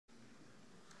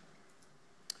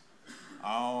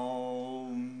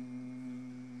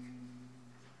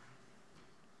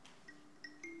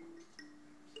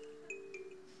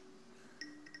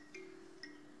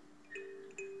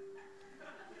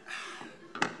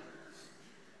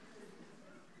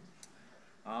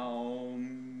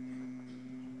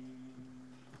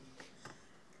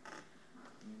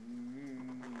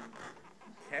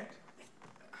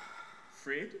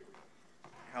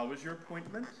was your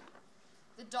appointment?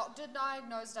 The doctor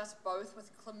diagnosed us both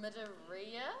with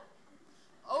chlamydia.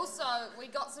 Also, we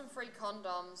got some free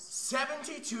condoms.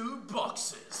 72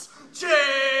 boxes. Check!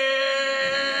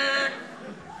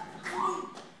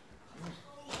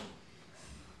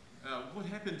 What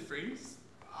happened, friends?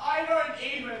 I don't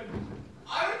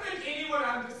think anyone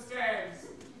understands.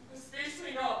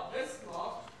 Especially not this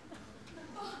lot.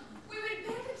 Oh, we went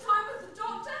back in time with the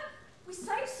doctor. We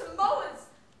saved Samoans.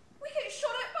 We get shot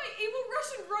at by evil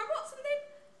Russian robots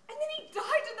and then he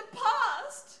died in the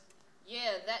past.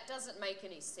 Yeah, that doesn't make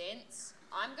any sense.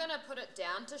 I'm gonna put it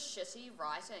down to shitty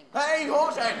writing. Hey,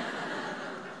 Horton!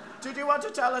 Did you want to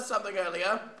tell us something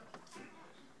earlier?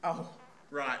 Oh,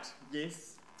 right.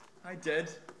 Yes, I did.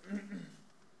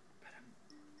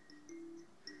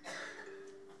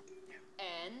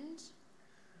 And?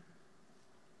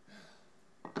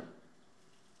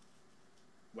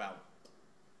 Well,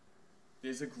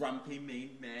 there's a grumpy,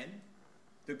 mean man,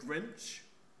 the Grinch.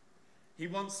 He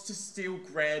wants to steal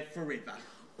Grad forever.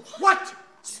 What?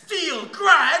 Steal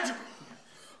Grad?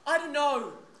 I don't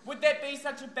know. Would that be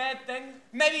such a bad thing?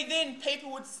 Maybe then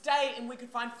people would stay and we could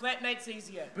find flatmates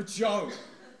easier. But Joe,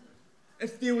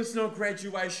 if there was no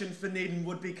graduation, Fineden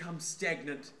would become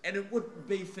stagnant, and it wouldn't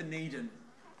be Fineden.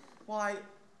 Why,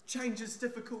 change is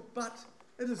difficult, but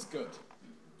it is good.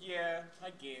 Yeah,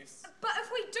 I guess. But if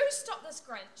we do stop this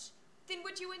Grinch, then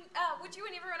would you and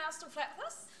everyone else still flat with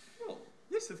us? Well,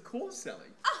 yes, of course,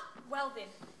 Sally. Ah, well then.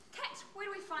 Kat, where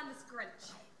do we find this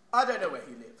Grinch? I don't know where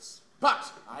he lives,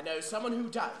 but I know someone who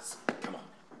does. Come on.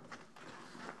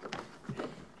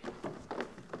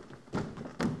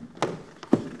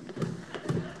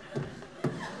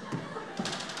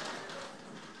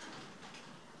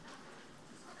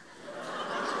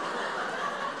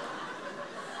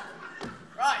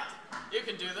 Right, you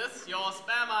can do this. You're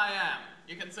spam I am.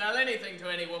 You can sell anything to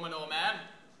any woman or man.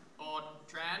 Or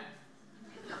tran.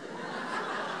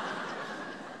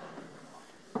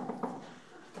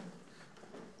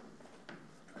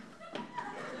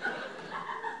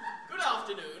 Good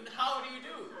afternoon. How do you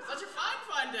do? Such a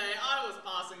fine day I was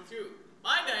passing through.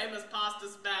 My name is Pastor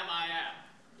Spam I am.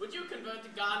 Would you convert to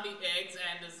Gandhi eggs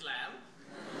and Islam?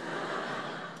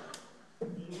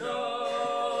 No.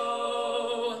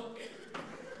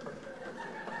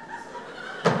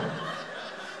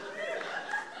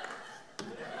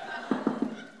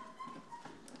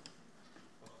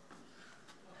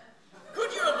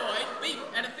 Could you avoid beef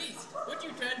at a feast? Would you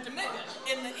turn to Mecca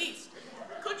in the east?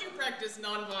 Could you practice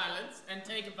non-violence and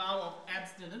take a vow of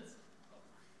abstinence?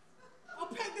 Or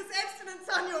practice abstinence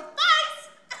on your face!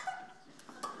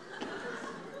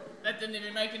 That didn't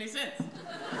even make any sense.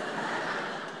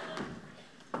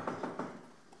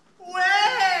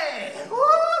 Way!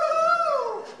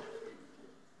 Woo!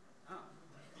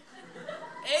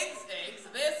 Eggs,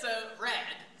 they're so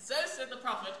rad. So said the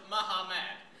Prophet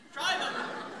Muhammad. Try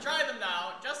them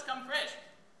now. Just come fresh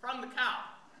from the cow.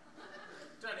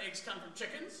 Don't eggs come from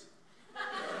chickens?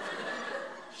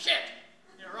 Shit,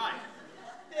 you're right.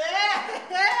 Yeah!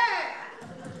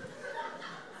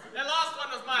 That last one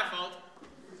was my fault.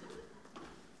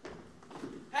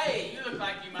 Hey, you look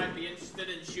like you might be interested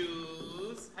in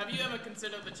shoes. Have you ever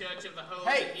considered the Church of the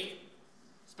Holy Hey!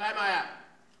 Spam I am.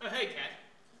 Oh, hey, Cat.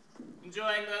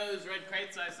 Enjoying those red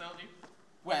crates I sold you?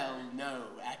 Well, no,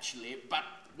 actually, but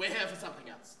we're here for something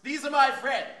else. These are my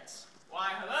friends.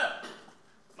 Why, hello.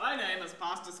 My name is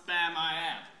Pastor Spam I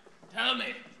am. Tell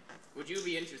me, would you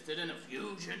be interested in a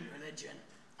fusion religion?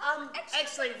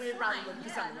 Actually, we're running for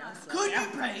something else. Could you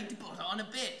pray to put on a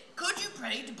bed? Could you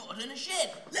pray to put in a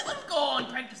shed? Let them go and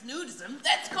practice nudism.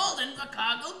 That's called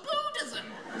Otago Buddhism.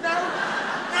 No.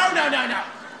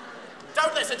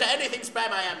 Don't listen to anything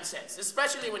Spam I am says,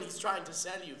 especially when he's trying to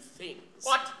sell you things.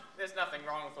 What? There's nothing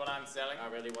wrong with what I'm selling.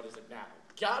 Oh, really, what is it now?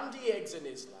 Gandhi eggs in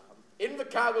Islam,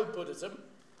 Invocago Buddhism,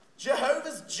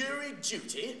 Jehovah's jury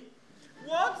duty.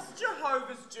 What's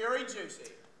Jehovah's jury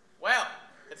duty? Well,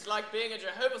 it's like being a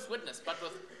Jehovah's Witness, but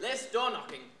with less door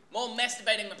knocking, more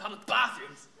masturbating in the public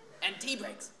bathrooms, and tea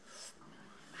breaks.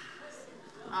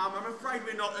 I'm afraid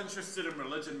we're not interested in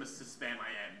religion, Mr. Spam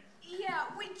I am. Yeah,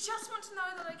 we just want to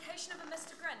know the location of a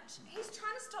Mr. Grinch. He's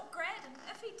trying to stop Grad, and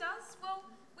if he does, well,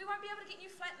 we won't be able to get new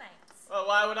flatmates. Well,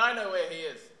 why would I know where he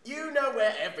is? You know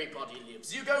where everybody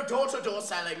lives. You go door to door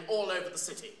selling all over the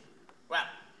city. Well,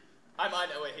 I might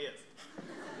know where he is.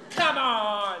 Come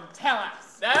on, tell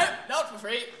us. No, not for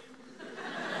free.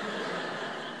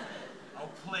 Oh,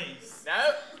 please.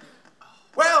 No.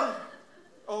 Well,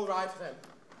 all right then.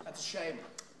 That's a shame.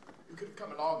 You could have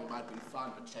come along. It might have been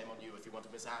fun, but shame on you if you want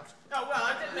to miss out. Oh, well,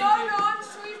 I didn't No, think you... I'm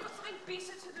sure you've got something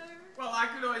better to do. Well, I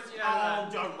could always, Oh,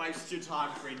 don't waste your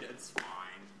time, friend. It's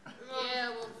fine.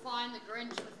 find the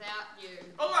Grinch without you.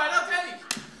 Alright, I'll tell you.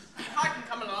 I can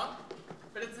come along,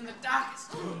 but it's in the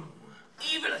darkest,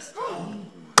 evilest,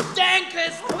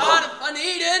 dankest part of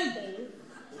Dunedin.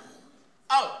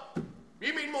 Oh,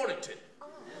 you mean Mornington?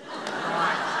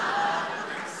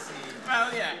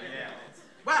 Well, yeah.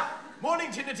 Well,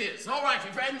 Mornington it is. All righty,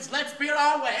 friends, let's be on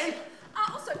our way.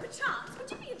 Also, perchance, would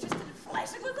you be interested in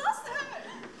flirting with us?